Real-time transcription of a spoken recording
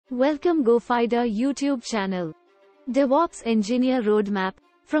Welcome GoFinder YouTube channel. DevOps Engineer Roadmap,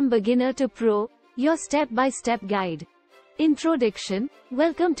 from beginner to pro, your step-by-step guide. Introduction.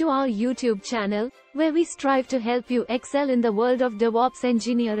 Welcome to our YouTube channel, where we strive to help you excel in the world of DevOps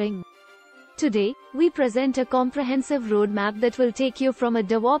engineering. Today, we present a comprehensive roadmap that will take you from a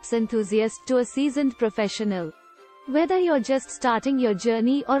DevOps enthusiast to a seasoned professional. Whether you're just starting your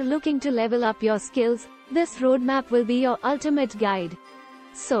journey or looking to level up your skills, this roadmap will be your ultimate guide.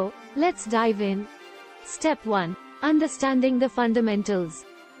 So, let's dive in. Step 1. Understanding the fundamentals.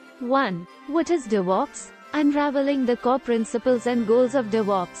 1. What is DevOps? Unraveling the core principles and goals of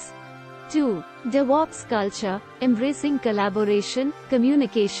DevOps. 2. DevOps culture, embracing collaboration,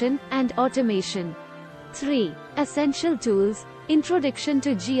 communication, and automation. 3. Essential tools, introduction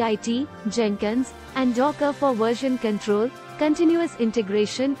to Git, Jenkins, and Docker for version control, continuous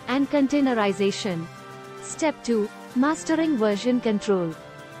integration, and containerization. Step 2. Mastering version control.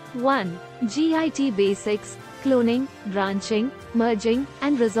 1. Git basics, cloning, branching, merging,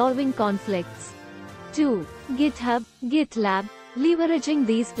 and resolving conflicts. 2. GitHub, GitLab, leveraging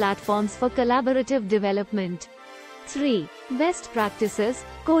these platforms for collaborative development. 3. Best practices,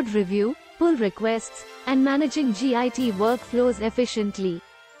 code review, pull requests, and managing Git workflows efficiently.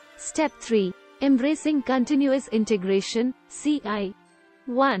 Step 3. Embracing continuous integration, CI.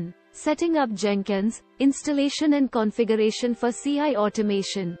 1. Setting up Jenkins, installation and configuration for CI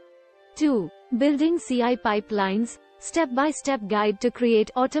automation. 2. Building CI pipelines, step-by-step guide to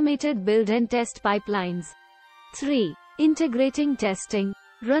create automated build and test pipelines. 3. Integrating testing,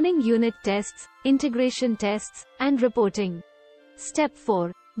 running unit tests, integration tests, and reporting. Step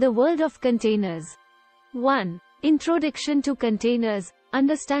 4. The world of containers. 1. Introduction to containers,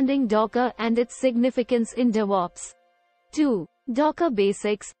 understanding Docker and its significance in DevOps. 2. Docker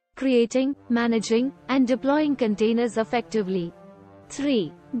basics, creating, managing, and deploying containers effectively.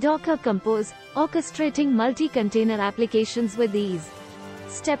 3. Docker Compose, orchestrating multi-container applications with ease.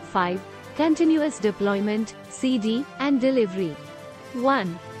 Step 5. Continuous deployment, CD, and delivery.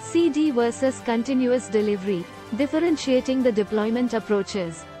 1. CD versus continuous delivery, differentiating the deployment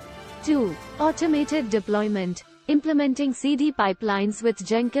approaches. 2. Automated deployment, implementing CD pipelines with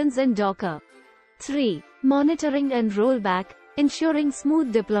Jenkins and Docker. 3. Monitoring and rollback, ensuring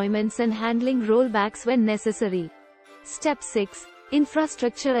smooth deployments and handling rollbacks when necessary. Step 6.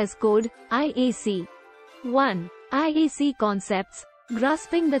 Infrastructure as Code, IAC. 1. IAC concepts,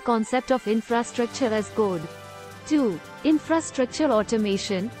 grasping the concept of infrastructure as code. 2. Infrastructure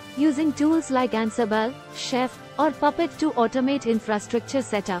automation, using tools like Ansible, Chef, or Puppet to automate infrastructure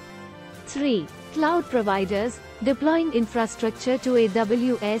setup. 3. Cloud providers, deploying infrastructure to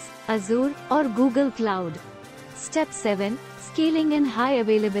AWS, Azure, or Google Cloud. Step 7. Scaling in high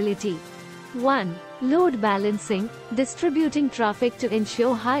availability. 1. Load balancing, distributing traffic to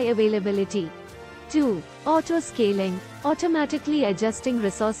ensure high availability. 2. Auto-scaling, automatically adjusting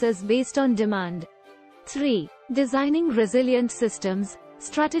resources based on demand. 3. Designing resilient systems,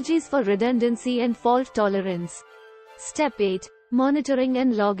 strategies for redundancy and fault tolerance. Step 8. Monitoring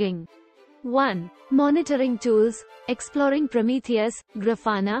and logging. 1. Monitoring tools, exploring Prometheus,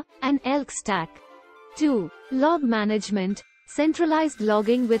 Grafana, and Elk Stack. 2. Log management, centralized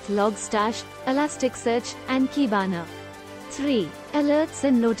logging with Logstash, Elasticsearch, and Kibana. 3. Alerts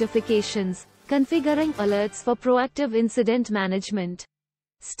and notifications, configuring alerts for proactive incident management.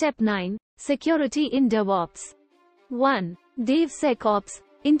 Step 9. Security in DevOps. 1. DevSecOps,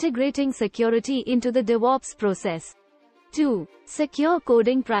 integrating security into the DevOps process. 2. Secure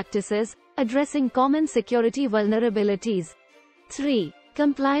coding practices, addressing common security vulnerabilities. 3.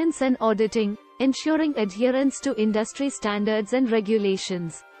 Compliance and auditing, ensuring adherence to industry standards and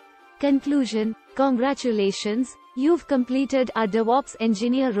regulations. Conclusion. Congratulations, you've completed our DevOps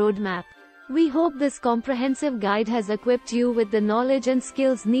Engineer Roadmap. We hope this comprehensive guide has equipped you with the knowledge and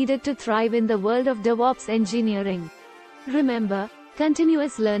skills needed to thrive in the world of DevOps engineering. Remember,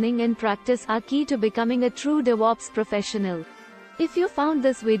 continuous learning and practice are key to becoming a true DevOps professional. If you found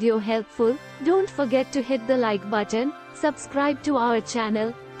this video helpful, don't forget to hit the like button, subscribe to our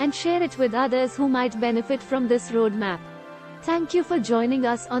channel, and share it with others who might benefit from this roadmap. Thank you for joining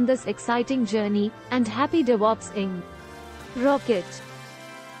us on this exciting journey, and happy DevOps-ing. Rocket!